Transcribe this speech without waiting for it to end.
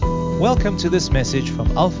Welcome to this message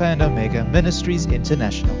from Alpha and Omega Ministries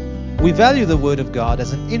International. We value the Word of God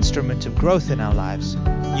as an instrument of growth in our lives,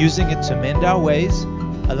 using it to mend our ways,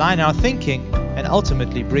 align our thinking, and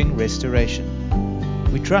ultimately bring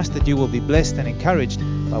restoration. We trust that you will be blessed and encouraged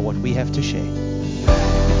by what we have to share.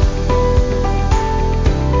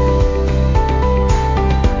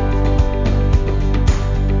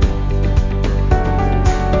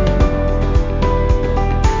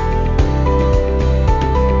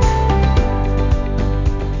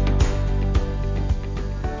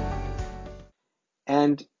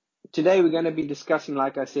 And today we're going to be discussing,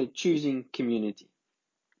 like I said, choosing community.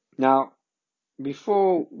 Now,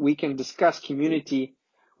 before we can discuss community,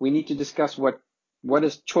 we need to discuss what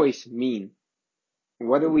does choice mean?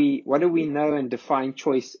 What do we know and define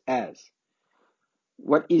choice as?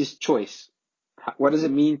 What is choice? What does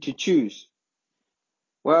it mean to choose?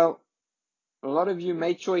 Well, a lot of you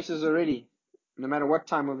made choices already, no matter what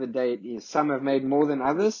time of the day it is. Some have made more than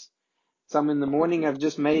others. Some in the morning have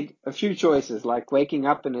just made a few choices, like waking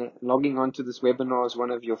up and logging onto this webinar as one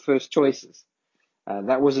of your first choices.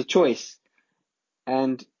 That was a choice.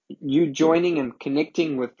 And you joining and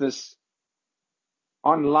connecting with this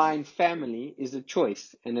online family is a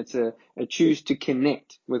choice. And it's a choose to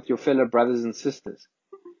connect with your fellow brothers and sisters.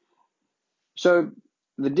 So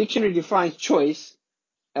the dictionary defines choice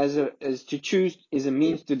as to choose is a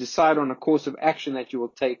means to decide on a course of action that you will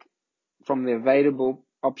take from the available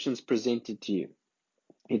options presented to you.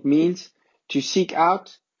 It means to seek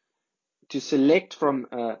out, to select from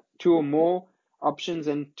two or more options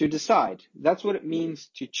and to decide. That's what it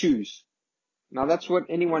means to choose. Now that's what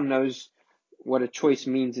anyone knows what a choice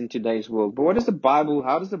means in today's world. But how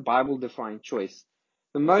does the Bible define choice?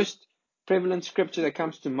 The most prevalent scripture that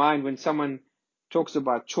comes to mind when someone talks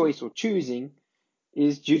about choice or choosing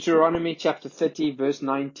is Deuteronomy chapter 30 verse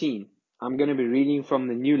 19. I'm going to be reading from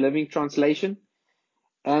the New Living Translation.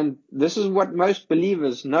 And this is what most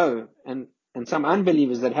believers know, and some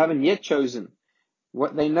unbelievers that haven't yet chosen,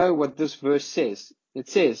 what they know what this verse says. It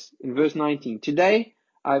says in verse 19, "Today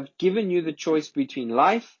I've given you the choice between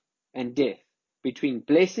life and death, between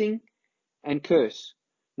blessing and curse.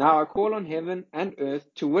 Now I call on heaven and earth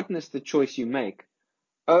to witness the choice you make.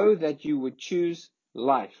 Oh, that you would choose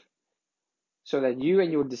life, so that you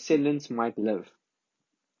and your descendants might live."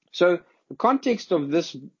 So the context of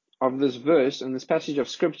this verse and this passage of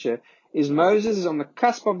scripture is Moses is on the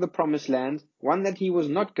cusp of the promised land, one that he was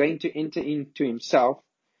not going to enter into himself,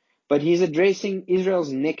 but he's addressing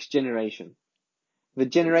Israel's next generation, the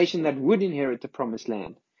generation that would inherit the promised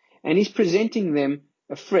land. And he's presenting them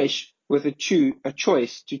afresh with a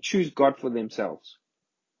choice to choose God for themselves.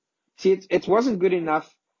 See, it wasn't good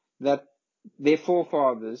enough that their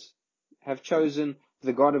forefathers have chosen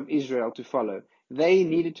the God of Israel to follow. They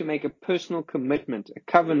needed to make a personal commitment, a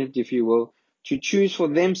covenant, if you will, to choose for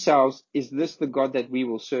themselves, is this the God that we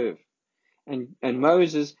will serve? And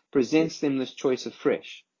Moses presents them this choice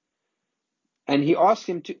afresh. And he asks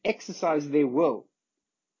them to exercise their will,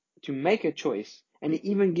 to make a choice. And he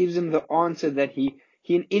even gives them the answer that he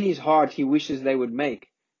in his heart, he wishes they would make,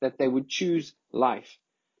 that they would choose life.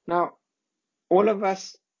 Now, all of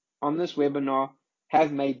us on this webinar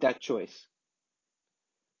have made that choice.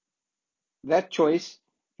 That choice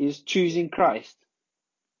is choosing Christ.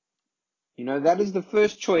 You know, that is the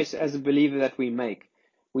first choice as a believer that we make.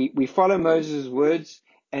 We follow Moses' words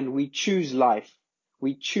and we choose life.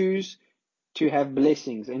 We choose to have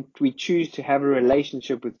blessings and we choose to have a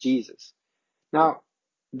relationship with Jesus. Now,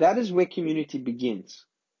 that is where community begins.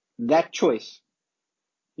 That choice.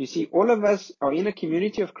 You see, all of us are in a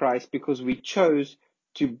community of Christ because we chose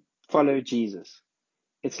to follow Jesus.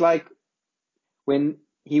 It's like when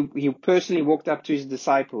he personally walked up to his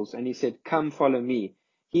disciples and he said, "Come follow me."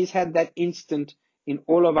 He's had that instant in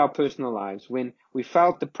all of our personal lives when we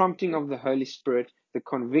felt the prompting of the Holy Spirit, the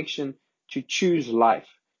conviction to choose life,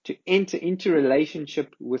 to enter into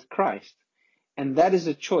relationship with Christ. And that is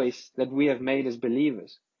a choice that we have made as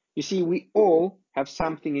believers. You see, we all have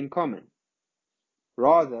something in common.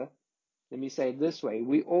 Rather, let me say it this way,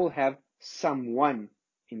 we all have someone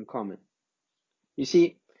in common. You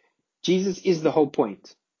see, Jesus is the whole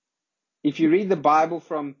point. If you read the Bible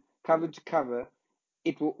from cover to cover,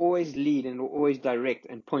 it will always lead and will always direct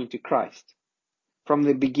and point to Christ. From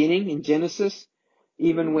the beginning in Genesis,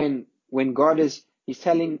 even when God is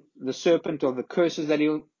telling the serpent of the curses that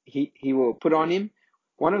he will put on him,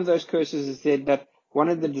 one of those curses is said that one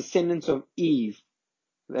of the descendants of Eve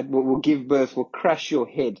that will give birth will crush your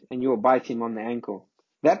head and you will bite him on the ankle.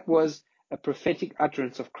 That was a prophetic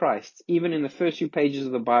utterance of Christ, even in the first few pages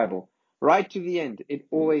of the Bible. Right to the end, it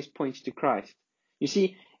always points to Christ. You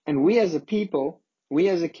see, and we as a people, we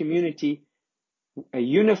as a community, a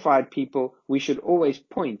unified people, we should always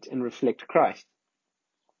point and reflect Christ.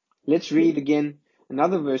 Let's read again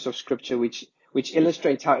another verse of scripture which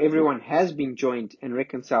illustrates how everyone has been joined and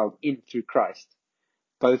reconciled in through Christ,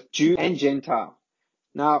 both Jew and Gentile.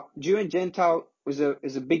 Now, Jew and Gentile is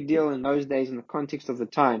a big deal in those days in the context of the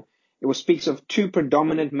time. It speaks of two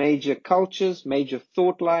predominant major cultures, major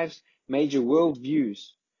thought lives, major worldviews.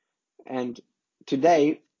 And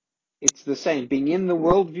today, it's the same, being in the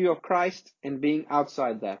worldview of Christ and being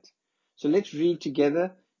outside that. So let's read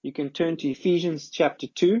together. You can turn to Ephesians chapter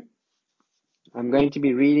 2. I'm going to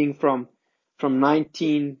be reading from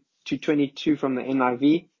 19 to 22 from the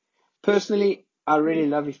NIV. Personally, I really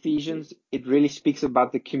love Ephesians. It really speaks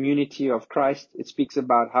about the community of Christ. It speaks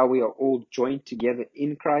about how we are all joined together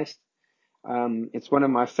in Christ. It's one of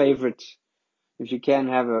my favorite, if you can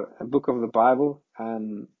have a book of the Bible.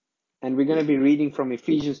 And we're going to be reading from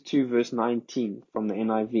Ephesians 2 verse 19 from the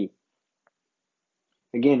NIV.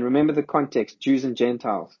 Again, remember the context, Jews and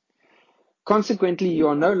Gentiles. Consequently, you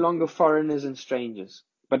are no longer foreigners and strangers,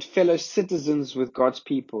 but fellow citizens with God's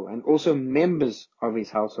people and also members of his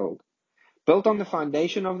household, built on the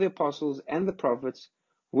foundation of the apostles and the prophets,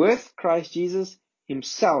 with Christ Jesus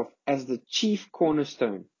himself as the chief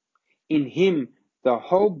cornerstone. In him, the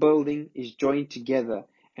whole building is joined together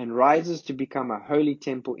and rises to become a holy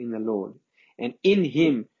temple in the Lord. And in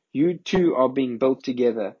him, you too are being built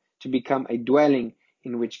together to become a dwelling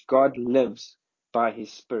in which God lives by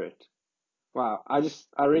his Spirit. Wow,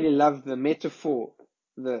 I really love the metaphor,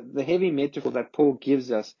 the heavy metaphor that Paul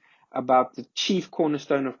gives us about the chief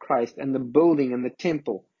cornerstone of Christ and the building and the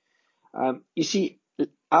temple. You see,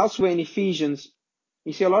 elsewhere in Ephesians,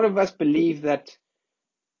 you see a lot of us believe that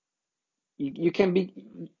you can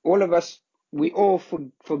be, all of us, we all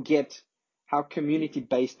forget how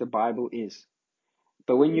community-based the Bible is.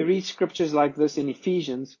 But when you read scriptures like this in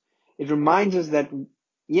Ephesians, it reminds us that,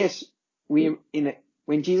 yes,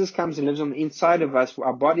 when Jesus comes and lives on the inside of us,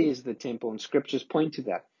 our body is the temple, and scriptures point to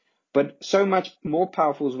that. But so much more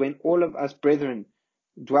powerful is when all of us brethren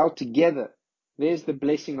dwell together. There's the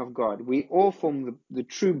blessing of God. We all form the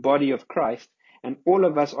true body of Christ, and all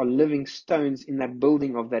of us are living stones in that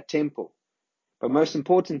building of that temple. But most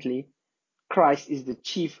importantly, Christ is the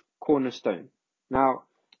chief cornerstone. Now,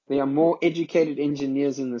 there are more educated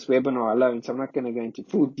engineers in this webinar alone, so I'm not going to go into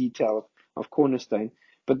full detail of cornerstone.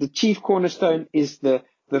 But the chief cornerstone is the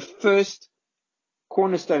first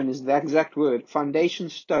cornerstone, is the exact word, foundation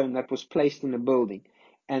stone that was placed in the building.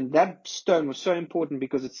 And that stone was so important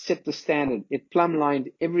because it set the standard. It plumb lined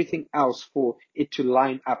everything else for it to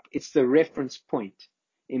line up. It's the reference point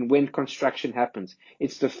in when construction happens.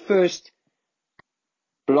 It's the first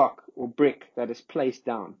block or brick that is placed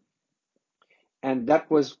down. And that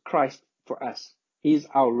was Christ for us. He's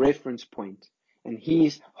our reference point. And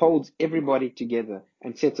he holds everybody together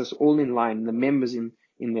and sets us all in line, the members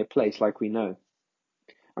in their place, like we know.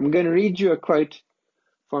 I'm going to read you a quote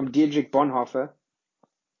from Dietrich Bonhoeffer.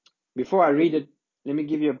 Before I read it, let me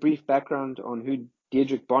give you a brief background on who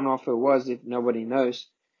Dietrich Bonhoeffer was, if nobody knows.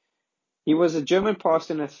 He was a German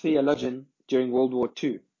pastor and a theologian during World War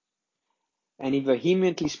II. And he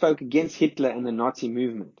vehemently spoke against Hitler and the Nazi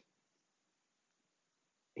movement.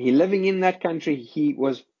 He, living in that country, he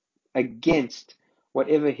was against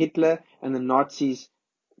whatever Hitler and the Nazis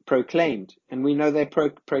proclaimed. And we know they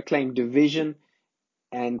proclaimed division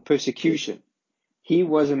and persecution. He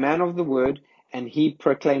was a man of the word, and he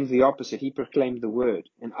proclaimed the opposite. He proclaimed the word.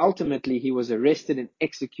 And ultimately, he was arrested and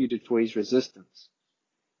executed for his resistance.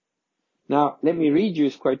 Now, let me read you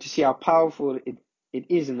his quote to see how powerful it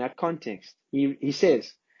is in that context. He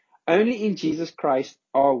says, "Only in Jesus Christ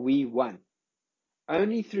are we one.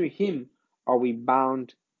 Only through him are we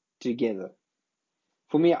bound together."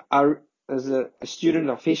 For me, as a student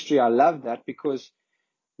of history, I love that because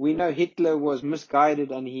we know Hitler was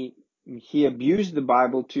misguided and he abused the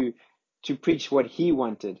Bible to preach what he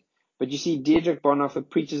wanted. But you see, Dietrich Bonhoeffer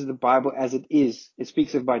preaches the Bible as it is. It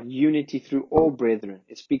speaks about unity through all brethren.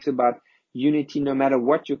 It speaks about unity no matter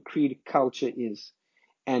what your creed culture is.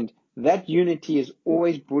 And that unity is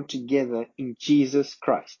always brought together in Jesus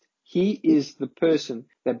Christ. He is the person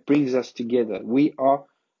that brings us together. We are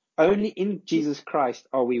only in Jesus Christ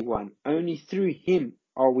are we one. Only through him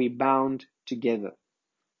are we bound together.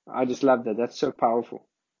 I just love that. That's so powerful.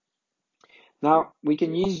 Now, we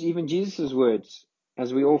can use even Jesus' words,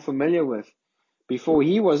 as we're all familiar with, before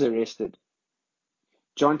he was arrested.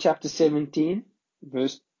 John chapter 17,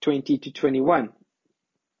 verse 20 to 21.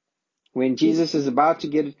 When Jesus is about to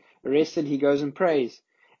get arrested, he goes and prays.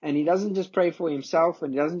 And he doesn't just pray for himself,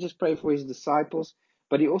 and he doesn't just pray for his disciples,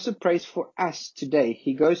 but he also prays for us today.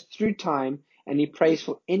 He goes through time and he prays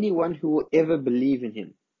for anyone who will ever believe in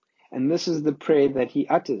him. And this is the prayer that he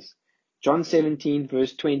utters. John 17,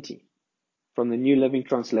 verse 20, from the New Living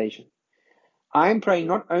Translation. I am praying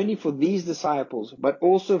not only for these disciples, but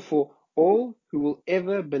also for all who will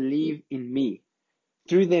ever believe in me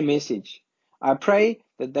through their message. I pray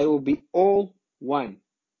that they will be all one,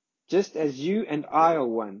 just as you and I are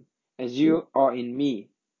one, as you are in me,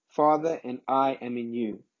 Father, and I am in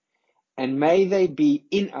you. And may they be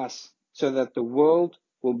in us, so that the world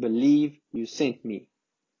will believe you sent me.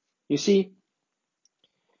 You see,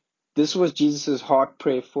 this was Jesus' heart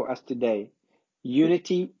prayer for us today.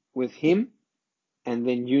 Unity with him, and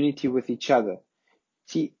then unity with each other.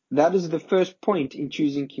 See, that is the first point in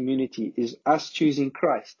choosing community, is us choosing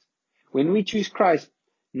Christ. When we choose Christ,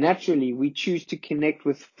 naturally we choose to connect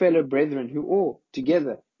with fellow brethren who all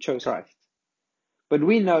together chose Christ. But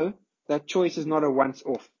we know that choice is not a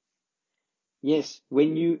once-off. Yes,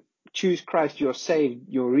 when you choose Christ, you're saved,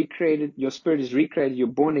 you're recreated, your spirit is recreated, you're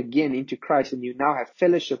born again into Christ, and you now have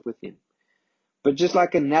fellowship with him. But just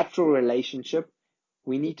like a natural relationship,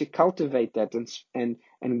 we need to cultivate that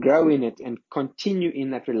and grow in it and continue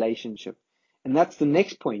in that relationship. And that's the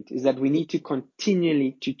next point, is that we need to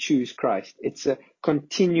continually to choose Christ. It's a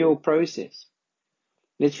continual process.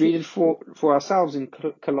 Let's read it for ourselves in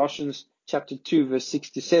Colossians chapter 2, verse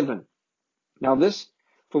 6 to 7. Now this,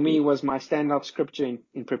 for me, was my standout scripture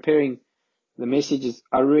in preparing the messages.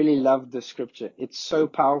 I really love this scripture. It's so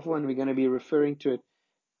powerful, and we're going to be referring to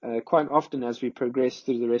it quite often as we progress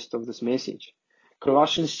through the rest of this message.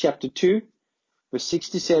 Colossians chapter 2, verse 6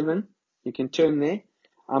 to 7. You can turn there.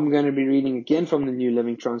 I'm going to be reading again from the New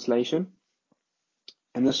Living Translation.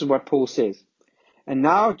 And this is what Paul says. And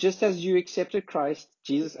now, just as you accepted Christ,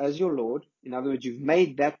 Jesus, as your Lord, in other words, you've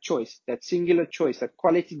made that choice, that singular choice, that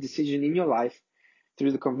quality decision in your life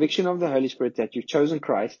through the conviction of the Holy Spirit that you've chosen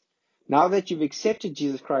Christ. Now that you've accepted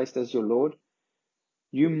Jesus Christ as your Lord,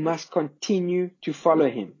 you must continue to follow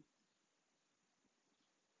him.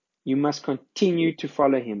 You must continue to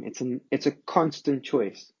follow him. It's a constant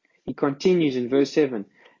choice. He continues in verse 7.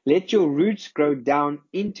 Let your roots grow down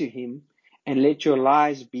into him, and let your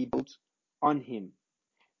lives be built on him.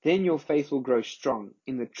 Then your faith will grow strong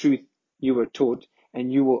in the truth you were taught,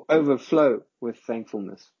 and you will overflow with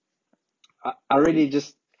thankfulness.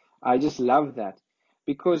 I just love that,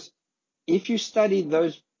 because if you study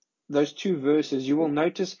those two verses, you will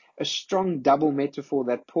notice a strong double metaphor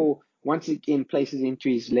that Paul once again places into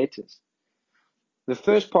his letters. The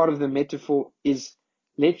first part of the metaphor is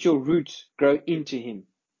let your roots grow into him.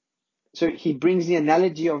 So he brings the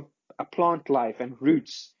analogy of a plant life and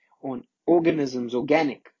roots on organisms,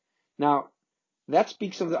 organic. Now, that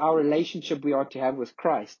speaks of our relationship we are to have with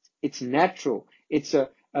Christ. It's natural. It's a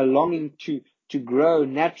longing to grow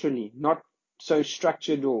naturally, not so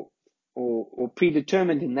structured or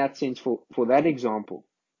predetermined in that sense for that example.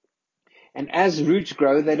 And as roots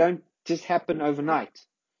grow, they don't just happen overnight.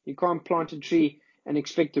 You can't plant a tree and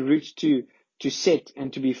expect the roots to set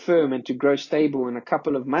and to be firm and to grow stable in a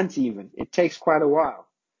couple of months even. It takes quite a while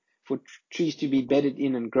for trees to be bedded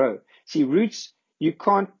in and grow. See, roots, you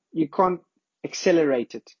can't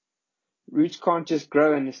accelerate it. Roots can't just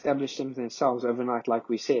grow and establish themselves overnight, like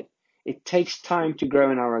we said. It takes time to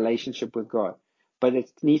grow in our relationship with God, but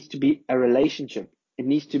it needs to be a relationship. It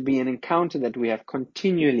needs to be an encounter that we have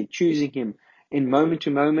continually, choosing him in moment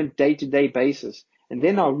to moment, day to day basis, and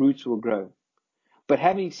then our roots will grow. But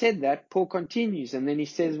having said that, Paul continues, and then he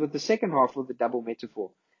says with the second half of the double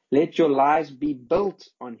metaphor, let your lives be built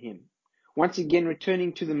on him. Once again,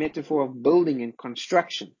 returning to the metaphor of building and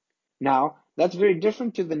construction. Now, that's very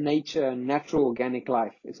different to the nature and natural organic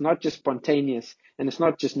life. It's not just spontaneous, and it's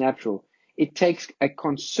not just natural. It takes a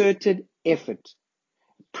concerted effort,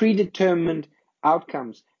 predetermined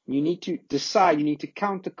outcomes. You need to decide, you need to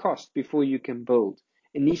count the cost before you can build.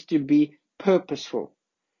 It needs to be purposeful.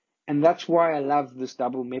 And that's why I love this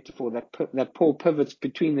double metaphor that Paul pivots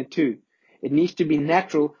between the two. It needs to be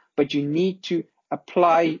natural, but you need to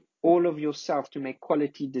apply all of yourself to make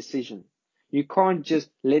quality decisions. You can't just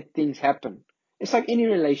let things happen. It's like any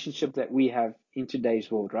relationship that we have in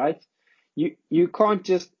today's world, right? You can't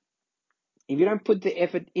just, if you don't put the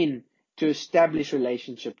effort in to establish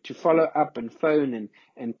relationship, to follow up and phone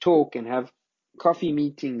and talk and have coffee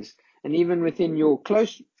meetings, and even within your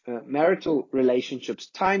close marital relationships,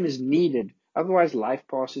 time is needed. Otherwise, life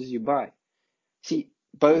passes you by. See,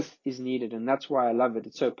 both is needed, and that's why I love it.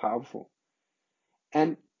 It's so powerful.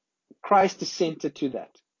 And Christ is center to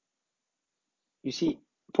that. You see,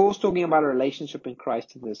 Paul's talking about a relationship in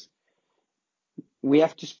Christ in this. We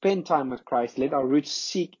have to spend time with Christ. Let our roots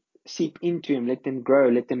seek seep into Him, let them grow,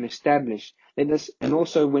 let them establish. And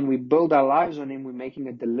also when we build our lives on Him, we're making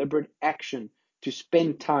a deliberate action to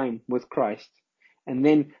spend time with Christ. And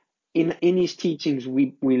then in His teachings,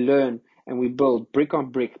 we learn and we build brick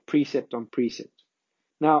on brick, precept on precept.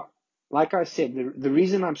 Now, like I said, the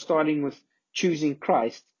reason I'm starting with choosing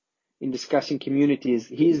Christ in discussing community is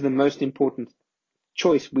He is the most important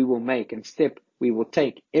choice we will make and step we will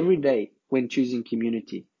take every day when choosing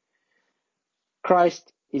community.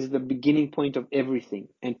 Christ is the beginning point of everything,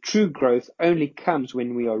 and true growth only comes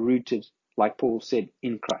when we are rooted, like Paul said,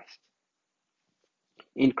 in Christ.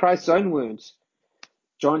 In Christ's own words,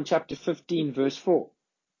 John chapter 15, verse 4.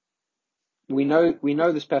 We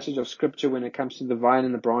know this passage of scripture when it comes to the vine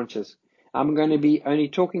and the branches. I'm going to be only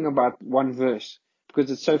talking about one verse because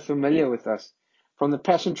it's so familiar with us. From the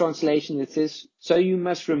Passion Translation, it says, "So you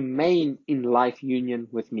must remain in life union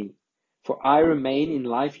with me, for I remain in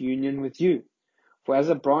life union with you. For as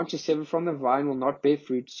a branch is severed from the vine will not bear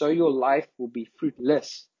fruit, so your life will be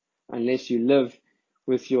fruitless unless you live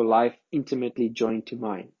with your life intimately joined to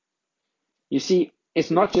mine." You see,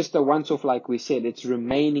 it's not just a once-off like we said, it's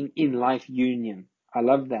remaining in life union. I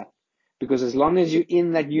love that. Because as long as you're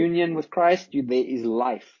in that union with Christ, there is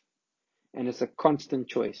life. And it's a constant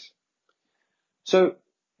choice. So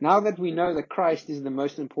now that we know that Christ is the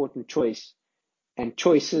most important choice and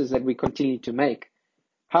choices that we continue to make,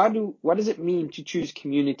 what does it mean to choose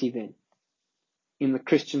community then in the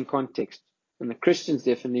Christian context, in the Christian's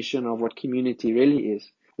definition of what community really is?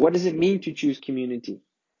 What does it mean to choose community?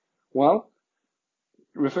 Well,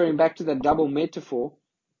 referring back to that double metaphor,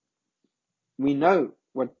 we know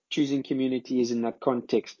what choosing community is in that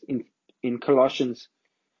context in Colossians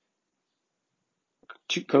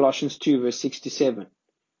 2 verse 6 to 7.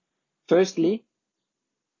 Firstly,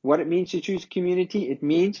 what it means to choose community, it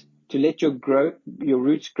means to let your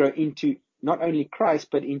roots grow into not only Christ,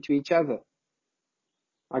 but into each other.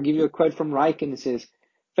 I'll give you a quote from Ryken. It says,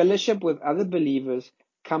 "Fellowship with other believers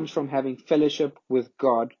comes from having fellowship with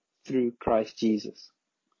God through Christ Jesus."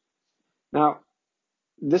 Now,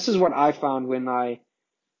 this is what I found when I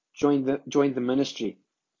joined the ministry.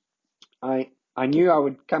 I knew I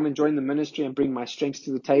would come and join the ministry and bring my strengths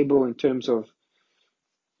to the table in terms of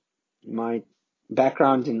my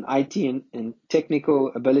background in IT and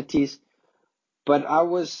technical abilities. But I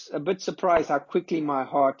was a bit surprised how quickly my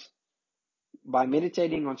heart, by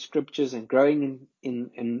meditating on scriptures and growing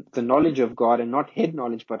in the knowledge of God, and not head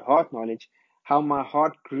knowledge, but heart knowledge, how my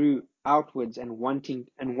heart grew outwards and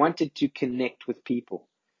wanted to connect with people.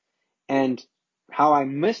 And how I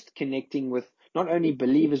missed connecting with not only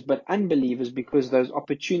believers, but unbelievers, because those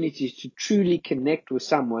opportunities to truly connect with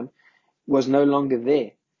someone was no longer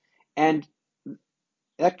there. And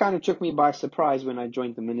that kind of took me by surprise when I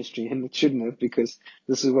joined the ministry, and it shouldn't have, because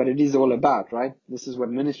this is what it is all about, right? This is what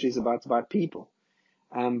ministry is about. It's about people.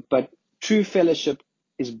 But true fellowship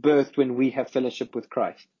is birthed when we have fellowship with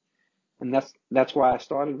Christ. And that's why I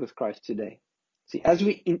started with Christ today. See, as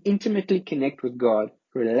we intimately connect with God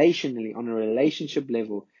relationally, on a relationship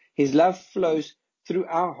level, His love flows through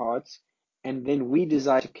our hearts, and then we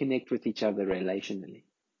desire to connect with each other relationally.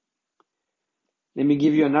 Let me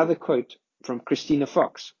give you another quote from Christina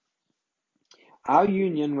Fox. "Our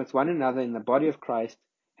union with one another in the body of Christ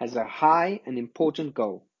has a high and important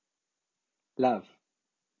goal: love.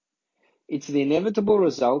 It's the inevitable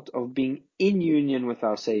result of being in union with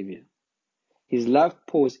our Savior. His love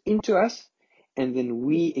pours into us, and then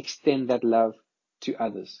we extend that love to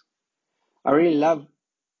others." I really love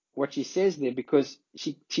what she says there, because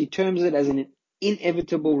she terms it as an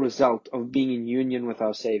inevitable result of being in union with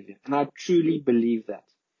our Savior. And I truly believe that.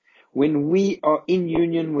 When we are in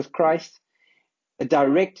union with Christ, a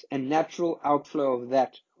direct and natural outflow of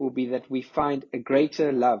that will be that we find a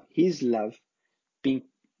greater love, His love, being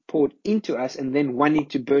poured into us and then wanting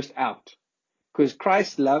to burst out. Because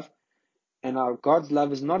Christ's love and our God's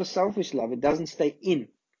love is not a selfish love. It doesn't stay in.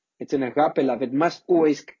 It's an agape love. It must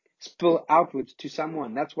always spill outwards to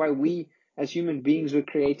someone. That's why we as human beings were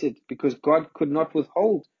created, because God could not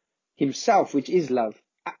withhold Himself, which is love,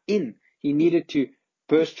 in. He needed to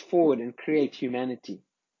burst forward and create humanity,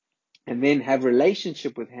 and then have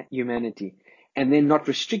relationship with humanity, and then not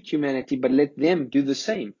restrict humanity, but let them do the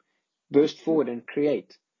same, burst forward and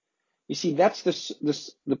create. You see, that's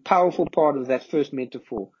the powerful part of that first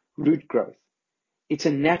metaphor, root growth. It's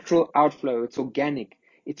a natural outflow. It's organic.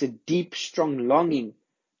 It's a deep, strong longing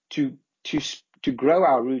to grow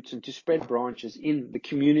our roots and to spread branches in the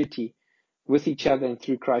community with each other and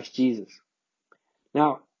through Christ Jesus.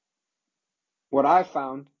 Now, what I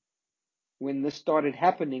found when this started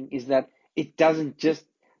happening is that it doesn't just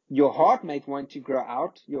Your heart might want to grow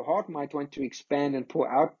out. Your heart might want to expand and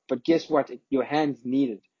pour out. But guess what? Your hands need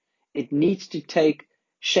it. It needs to take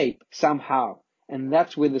shape somehow. And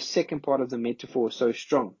that's where the second part of the metaphor is so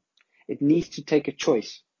strong. It needs to take a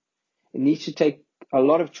choice. It needs to take a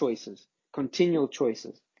lot of choices, continual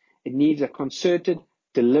choices. It needs a concerted,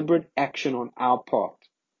 deliberate action on our part.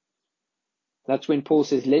 That's when Paul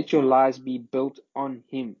says, let your lives be built on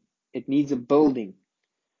him. It needs a building.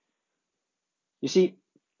 You see,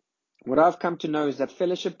 what I've come to know is that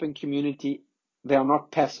fellowship and community, they are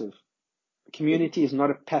not passive. Community is not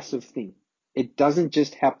a passive thing. It doesn't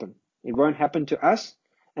just happen. It won't happen to us,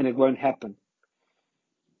 and it won't happen.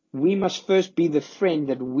 We must first be the friend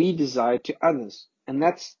that we desire to others. And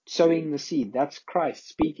that's sowing the seed. That's Christ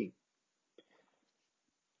speaking.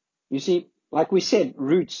 You see, like we said,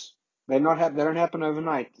 roots, they don't happen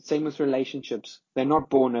overnight. Same with relationships. They're not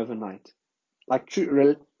born overnight. Like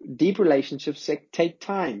deep relationships take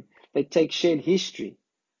time. They take shared history.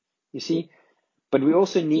 You see, but we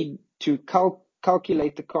also need to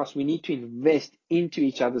calculate the cost. We need to invest into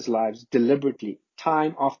each other's lives deliberately,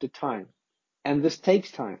 time after time. And this takes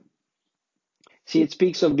time. See, it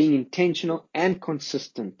speaks of being intentional and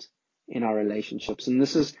consistent in our relationships. And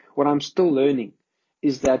this is what I'm still learning,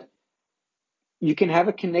 is that you can have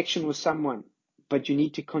a connection with someone, but you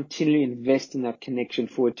need to continually invest in that connection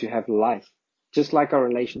for it to have life. Just like our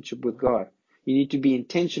relationship with God. You need to be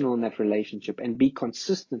intentional in that relationship and be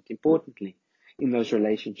consistent, importantly, in those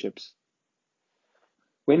relationships.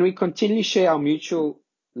 When we continually share our mutual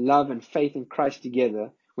love and faith in Christ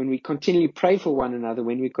together, when we continually pray for one another,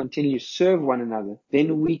 when we continually serve one another,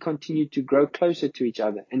 then we continue to grow closer to each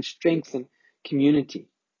other and strengthen community.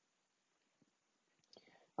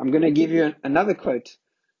 I'm going to give you another quote.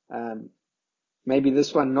 Maybe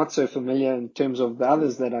this one not so familiar in terms of the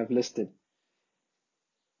others that I've listed.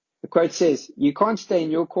 The quote says, "You can't stay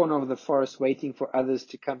in your corner of the forest waiting for others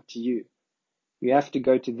to come to you. You have to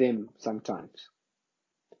go to them sometimes."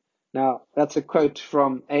 Now, that's a quote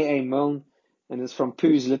from A.A. Milne, and it's from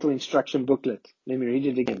Pooh's little instruction booklet. Let me read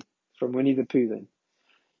it again. It's from Winnie the Pooh then.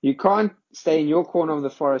 "You can't stay in your corner of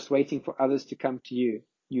the forest waiting for others to come to you.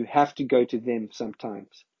 You have to go to them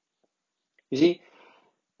sometimes." You see,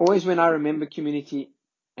 always when I remember community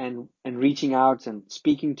and reaching out and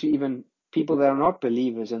speaking to even people that are not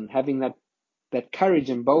believers and having that courage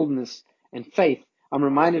and boldness and faith, I'm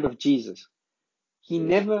reminded of Jesus. He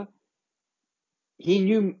knew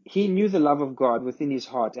the love of God within his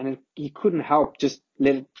heart, and he couldn't help just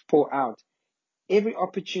let it pour out. Every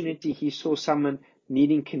opportunity he saw someone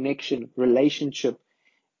needing connection, relationship,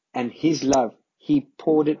 and his love, he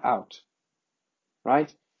poured it out.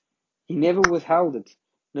 Right? He never withheld it.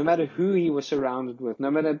 No matter who he was surrounded with, no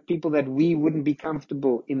matter people that we wouldn't be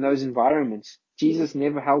comfortable in those environments, Jesus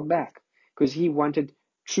never held back because he wanted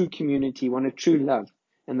true community, wanted true love.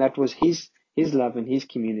 And that was his love and his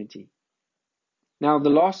community. Now, the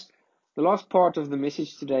last part of the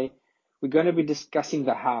message today, we're going to be discussing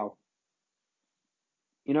the how.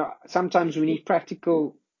 You know, sometimes we need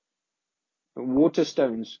practical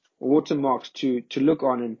waterstones, watermarks to look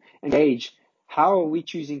on and gauge. How are we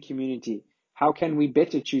choosing community? How can we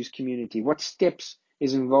better choose community? What steps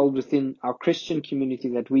is involved within our Christian community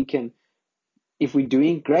that we can, if we're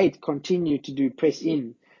doing great, continue to do, press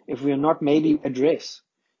in. If we are not, maybe address.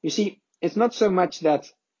 You see, it's not so much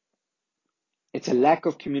that it's a lack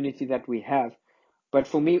of community that we have, but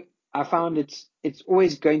for me, I found it's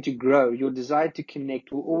always going to grow. Your desire to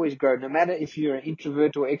connect will always grow, no matter if you're an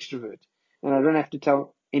introvert or extrovert. And I don't have to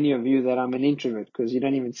tell any of you that I'm an introvert because you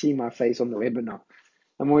don't even see my face on the webinar.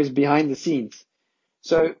 I'm always behind the scenes.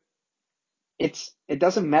 So it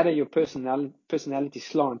doesn't matter your personality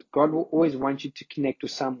slant. God will always want you to connect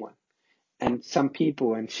with someone and some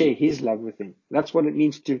people and share his love with them. That's what it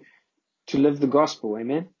means to live the gospel.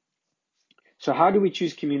 Amen. So how do we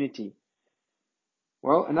choose community?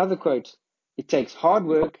 Well, another quote, "It takes hard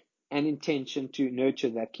work and intention to nurture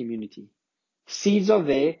that community. Seeds are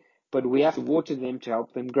there, but we have to water them to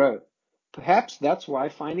help them grow." Perhaps that's why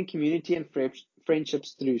finding community and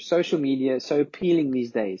friendships through social media is so appealing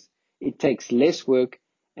these days. It takes less work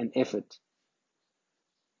and effort.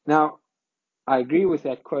 Now, I agree with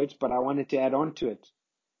that quote, but I wanted to add on to it.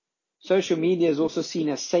 Social media is also seen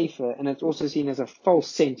as safer, and it's also seen as a false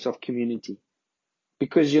sense of community.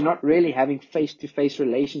 Because you're not really having face-to-face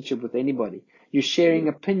relationship with anybody. You're sharing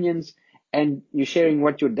opinions and you're sharing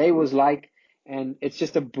what your day was like, and it's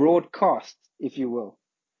just a broadcast, if you will.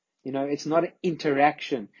 You know, it's not an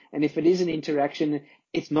interaction. And if it is an interaction,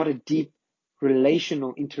 it's not a deep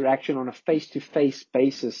relational interaction on a face-to-face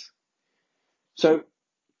basis. So,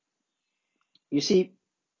 you see,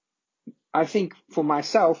 I think for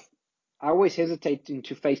myself, I always hesitate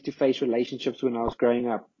into face-to-face relationships when I was growing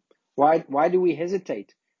up. Why do we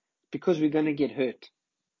hesitate? Because we're going to get hurt.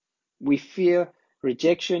 We fear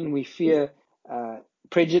rejection. We fear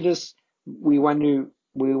prejudice. We want to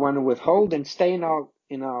withhold and stay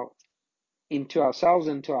into ourselves,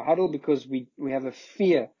 into our huddle, because we have a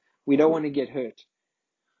fear. We don't want to get hurt.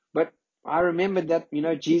 But I remember that,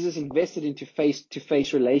 Jesus invested into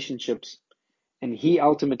face-to-face relationships, and he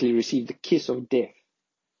ultimately received the kiss of death.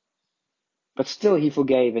 But still he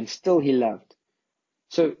forgave, and still he loved.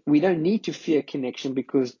 So we don't need to fear connection,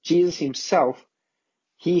 because Jesus himself,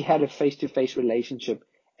 he had a face-to-face relationship,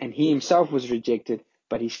 and he himself was rejected,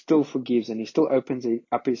 but he still forgives, and he still opens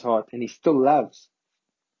up his heart, and he still loves.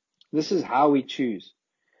 This is how we choose.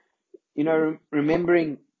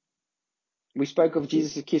 Remembering, we spoke of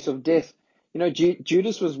Jesus' kiss of death.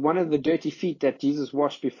 Judas was one of the dirty feet that Jesus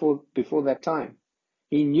washed before that time.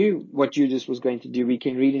 He knew what Judas was going to do. We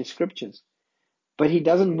can read in scriptures. But he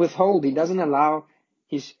doesn't withhold. He doesn't allow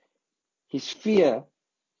his fear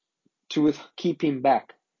to keep him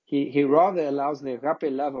back. He rather allows the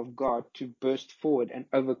agape love of God to burst forward and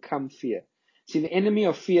overcome fear. See, the enemy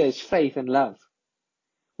of fear is faith and love.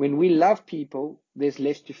 When we love people, there's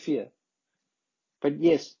less to fear. But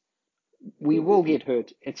yes, we will get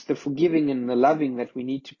hurt. It's the forgiving and the loving that we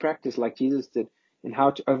need to practice like Jesus did, and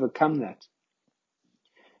how to overcome that.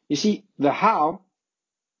 You see, the how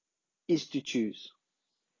is to choose.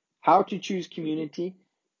 How to choose community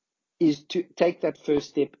is to take that first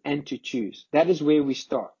step and to choose. That is where we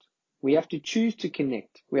start. We have to choose to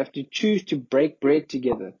connect. We have to choose to break bread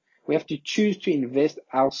together. We have to choose to invest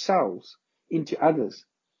ourselves into others.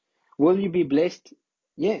 Will you be blessed?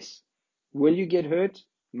 Yes. Will you get hurt?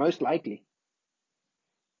 Most likely.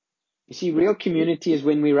 You see, real community is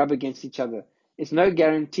when we rub against each other. It's no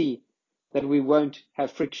guarantee that we won't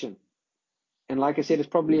have friction. And like I said, it's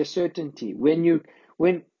probably a certainty. When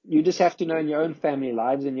you just have to know in your own family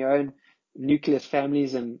lives and your own nucleus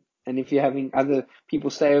families, and if you're having other people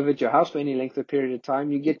stay over at your house for any length of period of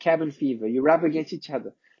time, you get cabin fever. You rub against each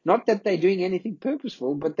other. Not that they're doing anything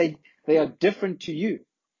purposeful, but they are different to you.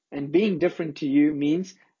 And being different to you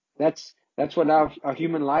means that's what our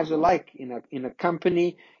human lives are like. In a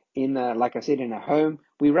company, like I said, in a home,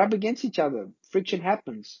 we rub against each other. Friction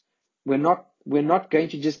happens. We're not going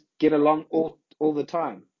to just get along all the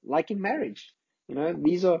time. Like in marriage,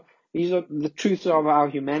 these are the truths of our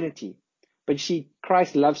humanity. But see,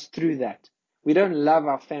 Christ loves through that. We don't love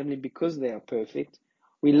our family because they are perfect.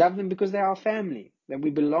 We love them because they are our family, that we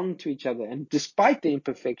belong to each other. And despite the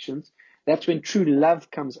imperfections, that's when true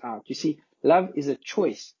love comes out. You see, love is a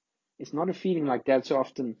choice. It's not a feeling like Dad so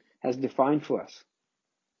often has defined for us.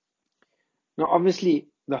 Now, obviously,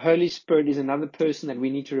 the Holy Spirit is another person that we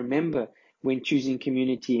need to remember when choosing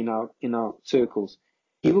community in our circles.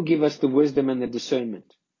 He will give us the wisdom and the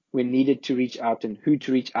discernment when needed to reach out, and who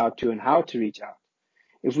to reach out to, and how to reach out.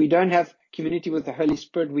 If we don't have community with the Holy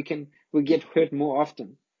Spirit, we'll get hurt more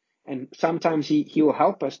often. And sometimes he will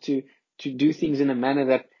help us to do things in a manner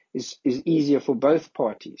that is easier for both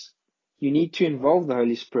parties. You need to involve the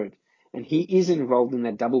Holy Spirit, and he is involved in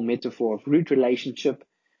that double metaphor of root relationship,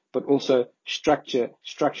 but also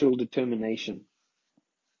structural determination.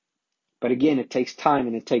 But again, it takes time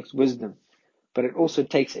and it takes wisdom, but it also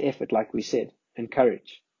takes effort, like we said, and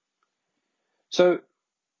courage. So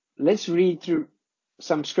let's read through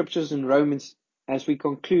some scriptures in Romans as we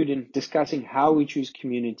conclude in discussing how we choose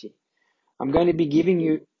community. I'm going to be giving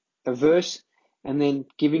you a verse and then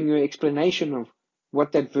giving you an explanation of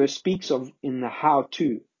what that verse speaks of in the how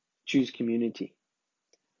to choose community.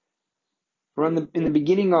 We're in the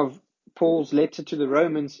beginning of Paul's letter to the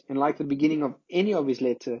Romans, and like the beginning of any of his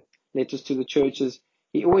letters to the churches,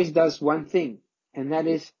 he always does one thing, and that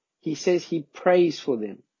is he says he prays for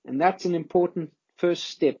them. And that's an important first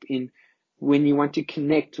step in when you want to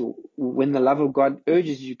connect, or when the love of God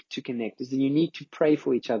urges you to connect, is that you need to pray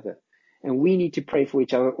for each other. And we need to pray for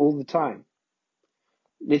each other all the time.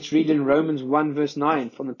 Let's read in Romans 1 verse 9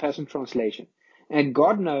 from the Passion Translation. And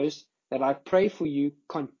God knows that I pray for you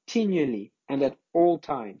continually and at all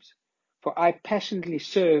times, for I passionately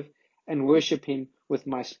serve and worship him with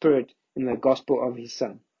my spirit in the gospel of his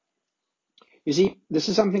Son. You see, this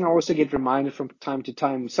is something I also get reminded from time to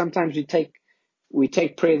time. Sometimes we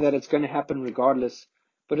take prayer that it's going to happen regardless,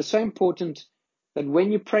 but it's so important that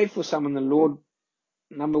when you pray for someone, the Lord,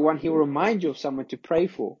 number one, he will remind you of someone to pray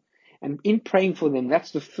for. And in praying for them,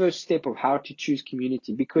 that's the first step of how to choose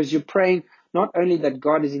community, because you're praying not only that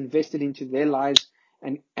God is invested into their lives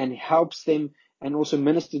and helps them and also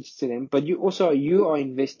ministers to them, but you are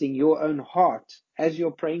investing your own heart as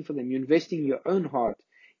you're praying for them. You're investing your own heart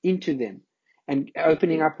into them and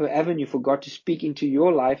opening up an avenue for God to speak into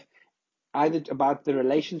your life, either about the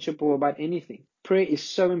relationship or about anything. Prayer is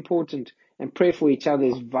so important, and prayer for each other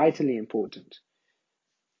is vitally important.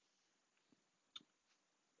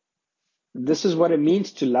 This is what it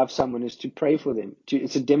means to love someone, is to pray for them.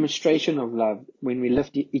 It's a demonstration of love when we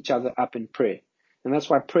lift each other up in prayer. And that's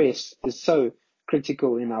why prayer is so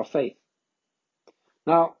critical in our faith.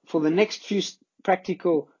 Now, for the next few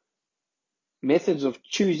practical methods of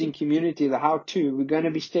choosing community, the how-to, we're going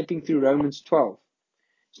to be stepping through Romans 12.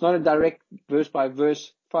 It's not a direct verse by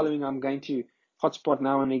verse following. I'm going to hotspot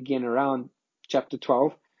now and again around chapter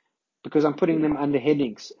 12 because I'm putting them under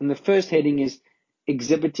headings. And the first heading is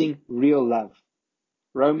exhibiting real love.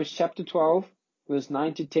 Romans chapter 12, verse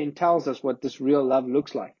 9 to 10 tells us what this real love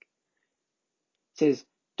looks like. It says,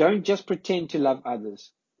 don't just pretend to love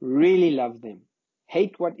others. Really love them.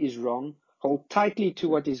 Hate what is wrong. Hold tightly to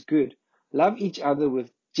what is good. Love each other with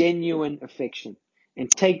genuine affection and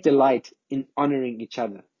take delight in honoring each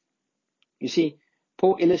other. You see,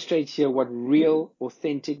 Paul illustrates here what real,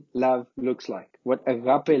 authentic love looks like, what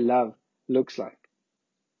agape love looks like.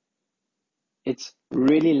 It's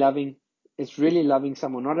really loving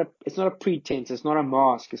someone. It's not a pretense. It's not a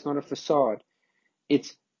mask. It's not a facade.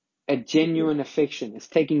 It's a genuine affection. It's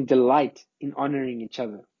taking delight in honoring each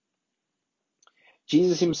other.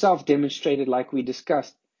 Jesus himself demonstrated, like we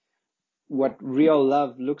discussed, what real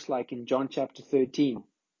love looks like in John chapter 13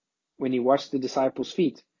 when he washed the disciples'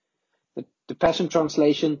 feet. The Passion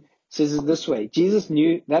Translation says it this way. Jesus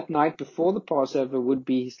knew that night before the Passover would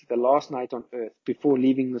be the last night on earth before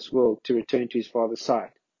leaving this world to return to his Father's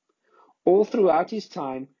side. All throughout his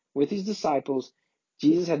time with his disciples,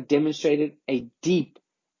 Jesus had demonstrated a deep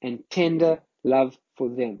and tender love for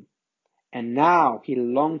them. And now he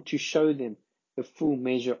longed to show them the full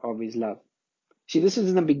measure of his love. See, this is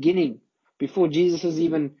in the beginning, before Jesus has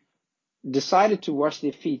even decided to wash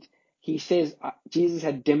their feet. He says Jesus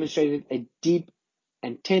had demonstrated a deep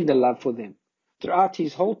and tender love for them. Throughout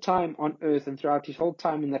his whole time on earth and throughout his whole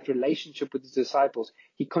time in that relationship with his disciples,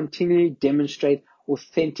 he continually demonstrated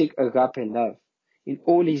authentic agape love in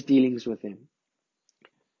all his dealings with them.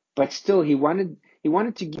 But still, he wanted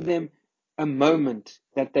to give them a moment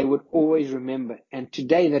that they would always remember, and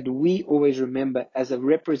today that we always remember as a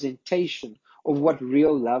representation of what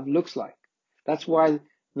real love looks like. That's why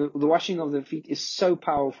the washing of the feet is so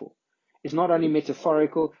powerful. It's not only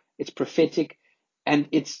metaphorical, it's prophetic, and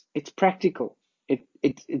it's practical.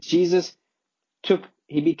 Jesus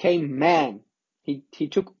he became man. He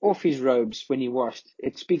took off his robes when he washed.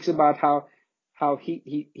 It speaks about how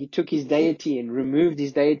he took his deity and removed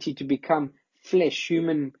his deity to become flesh,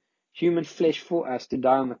 human flesh for us, to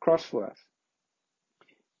die on the cross for us.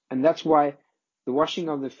 And that's why the washing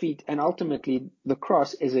of the feet and ultimately the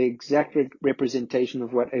cross is an exact representation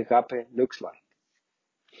of what agape looks like.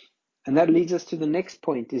 And that leads us to the next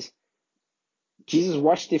point, is Jesus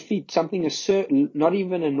washed their feet, something not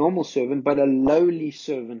even a normal servant, but a lowly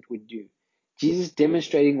servant would do. Jesus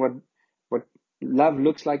demonstrating what love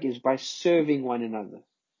looks like is by serving one another.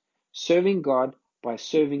 Serving God by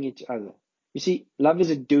serving each other. You see, love is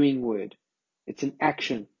a doing word. It's an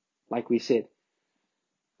action, like we said.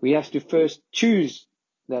 We have to first choose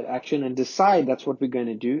that action and decide that's what we're going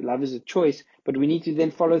to do. Love is a choice, but we need to then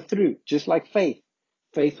follow through, just like faith.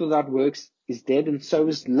 Faith without works is dead, and so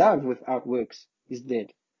is love without works is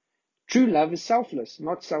dead. True love is selfless,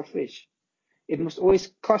 not selfish. It must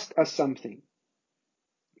always cost us something.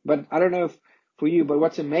 But I don't know if for you, but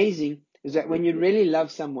what's amazing is that when you really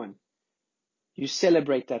love someone, you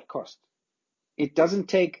celebrate that cost. It doesn't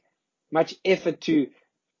take much effort to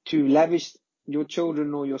lavish your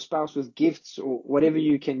children or your spouse with gifts or whatever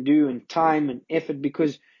you can do, and time and effort,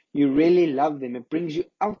 because you really love them. It brings you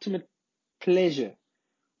ultimate pleasure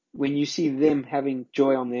when you see them having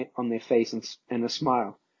joy on their face and a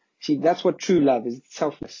smile. See, that's what true love is. It's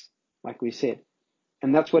selfless, like we said.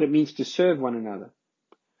 And that's what it means to serve one another.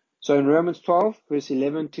 So in Romans 12, verse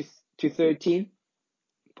 11 to 13,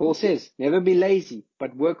 Paul says, never be lazy,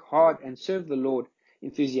 but work hard and serve the Lord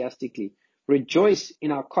enthusiastically. Rejoice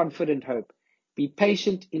in our confident hope. Be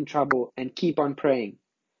patient in trouble and keep on praying.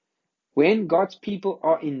 When God's people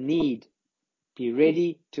are in need, be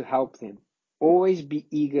ready to help them. Always be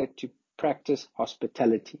eager to practice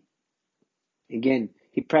hospitality. Again,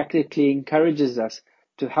 he practically encourages us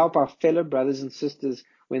to help our fellow brothers and sisters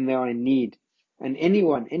when they are in need, and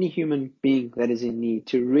any human being that is in need,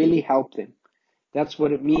 to really help them. That's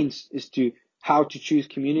what it means, is how to choose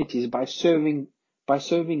communities, by serving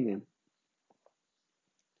them.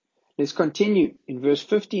 Let's continue in verse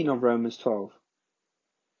 15 of Romans 12.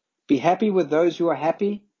 Be happy with those who are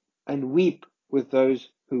happy, and weep with those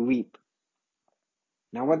who weep.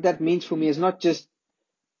 Now, what that means for me is not just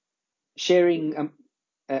sharing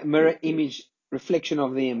a mirror image reflection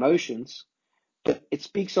of the emotions, but it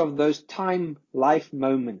speaks of those time life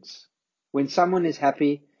moments. When someone is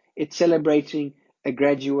happy, it's celebrating a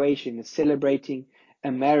graduation, it's celebrating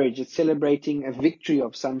a marriage, it's celebrating a victory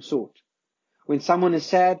of some sort. When someone is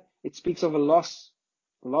sad, it speaks of a loss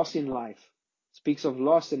in life. It speaks of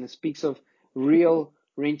loss, and it speaks of real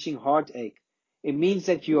wrenching heartache. It means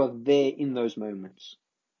that you are there in those moments.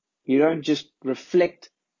 You don't just reflect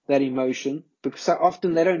that emotion, because so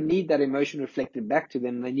often they don't need that emotion reflected back to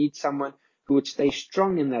them. They need someone who would stay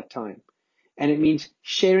strong in that time. And it means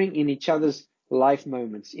sharing in each other's life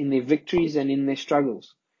moments, in their victories and in their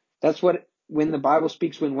struggles. That's what, when the Bible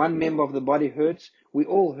speaks, when one member of the body hurts, we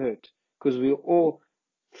all hurt, because we all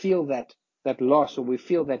feel that loss, or we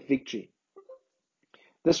feel that victory.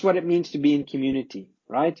 This is what it means to be in community,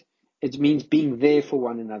 right? It means being there for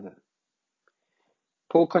one another.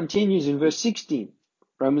 Paul continues in verse 16,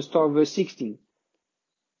 Romans 12 verse 16.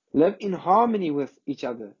 Live in harmony with each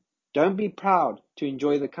other. Don't be proud to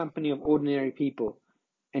enjoy the company of ordinary people,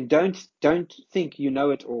 and don't think you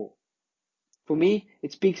know it all. For me,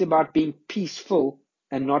 it speaks about being peaceful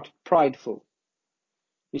and not prideful.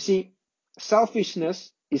 You see,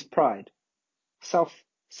 selfishness is pride.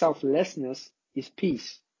 Selflessness is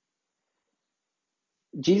peace.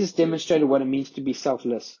 Jesus demonstrated what it means to be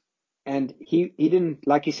selfless. And he didn't,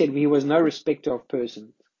 like he said, he was no respecter of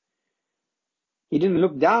persons. He didn't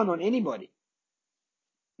look down on anybody.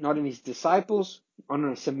 Not on his disciples, not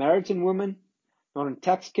on a Samaritan woman, not on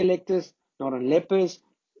tax collectors, not on lepers,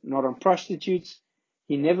 not on prostitutes.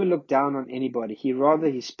 He never looked down on anybody.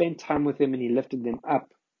 He spent time with them and he lifted them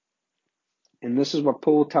up. And this is what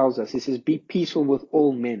Paul tells us. He says, be peaceful with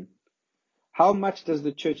all men. How much does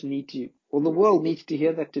the church need to, or the world needs to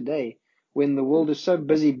hear that today, when the world is so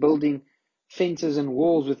busy building fences and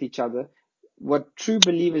walls with each other? What true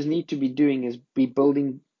believers need to be doing is be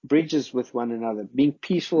building bridges with one another, being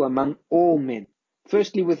peaceful among all men.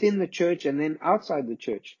 Firstly within the church and then outside the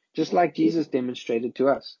church, just like Jesus demonstrated to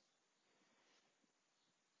us.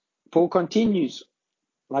 Paul continues.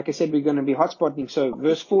 Like I said, we're going to be hotspotting. So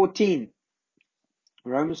verse 14,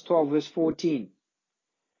 Romans 12 verse 14.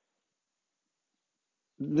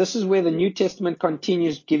 This is where the New Testament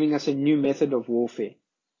continues, giving us a new method of warfare.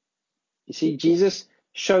 You see, Jesus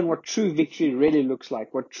shown what true victory really looks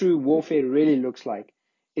like, what true warfare really looks like.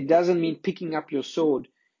 It doesn't mean picking up your sword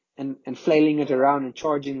and flailing it around and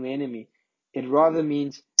charging the enemy. It rather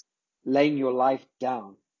means laying your life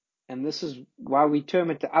down. And this is why we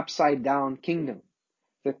term it the upside down kingdom.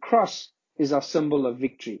 The cross is our symbol of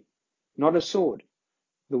victory, not a sword.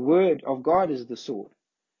 The word of God is the sword.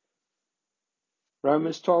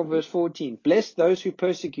 Romans 12 verse 14. Bless those who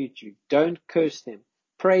persecute you. Don't curse them.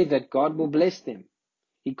 Pray that God will bless them.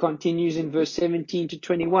 He continues in verse 17 to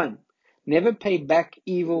 21. Never pay back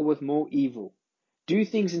evil with more evil. Do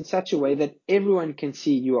things in such a way that everyone can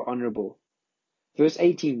see you are honorable. Verse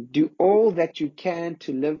 18. Do all that you can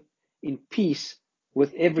to live in peace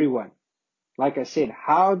with everyone. Like I said,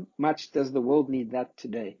 how much does the world need that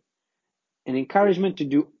today? An encouragement to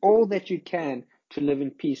do all that you can to live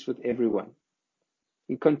in peace with everyone.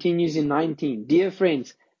 He continues in 19. Dear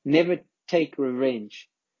friends, never take revenge.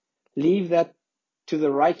 Leave that to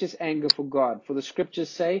the righteous anger for God. For the scriptures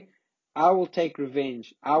say, I will take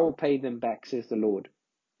revenge. I will pay them back, says the Lord.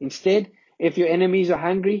 Instead, if your enemies are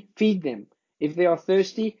hungry, feed them. If they are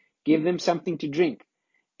thirsty, give them something to drink.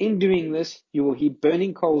 In doing this, you will heap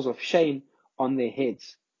burning coals of shame on their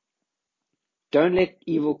heads. Don't let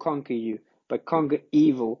evil conquer you, but conquer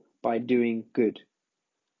evil by doing good.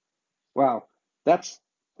 Wow, that's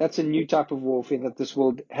a new type of warfare that this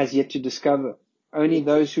world has yet to discover. Only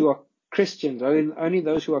those who are Christians, only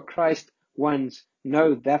those who are Christ ones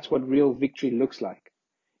know that's what real victory looks like.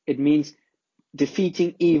 It means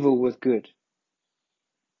defeating evil with good.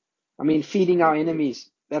 I mean, feeding our enemies,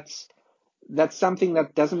 that's something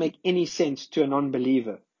that doesn't make any sense to a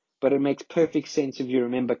non-believer, but it makes perfect sense if you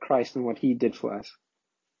remember Christ and what he did for us.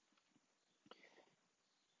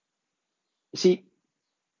 See,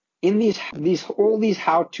 in all these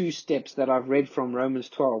how-to steps that I've read from Romans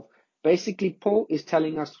 12, basically Paul is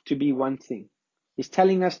telling us to be one thing. He's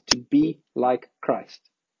telling us to be like Christ.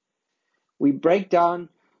 When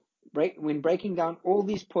breaking down all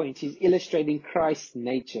these points, he's illustrating Christ's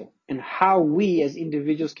nature and how we as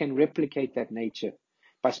individuals can replicate that nature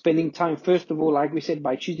by spending time, first of all, like we said,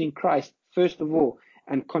 by choosing Christ, first of all,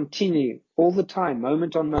 and continue all the time,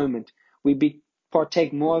 moment on moment,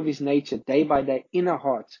 partake more of his nature day by day in our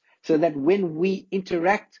hearts, so that when we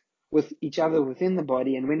interact with each other within the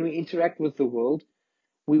body and when we interact with the world,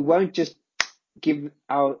 we won't just give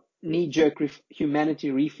our knee-jerk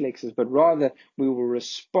humanity reflexes, but rather we will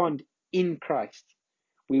respond in Christ.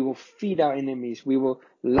 We will feed our enemies. We will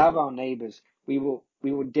love our neighbors. We will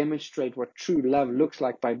demonstrate what true love looks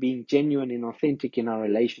like by being genuine and authentic in our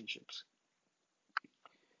relationships.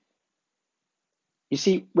 You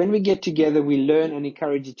see, when we get together, we learn and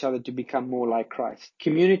encourage each other to become more like Christ.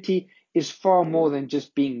 Community is far more than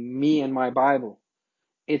just being me and my Bible.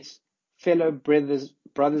 It's fellow brothers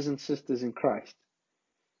and sisters in Christ.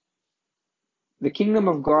 The kingdom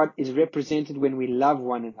of God is represented when we love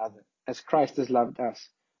one another as Christ has loved us.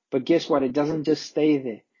 But guess what? It doesn't just stay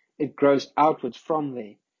there. It grows outwards from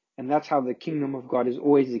there. And that's how the kingdom of God is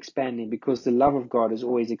always expanding, because the love of God is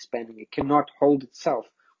always expanding. It cannot hold itself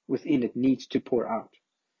within. It needs to pour out.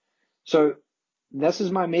 So this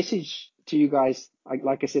is my message to you guys.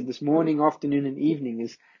 Like I said, this morning, afternoon, and evening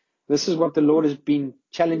this is what the Lord has been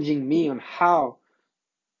challenging me on, how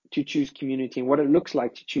to choose community and what it looks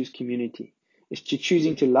like to choose community. Is to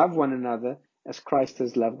choosing to love one another as Christ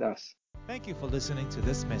has loved us. Thank you for listening to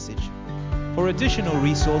this message. For additional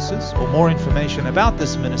resources or more information about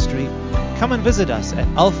this ministry, come and visit us at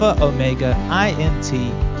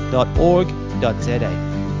alphaomegaint.org.za.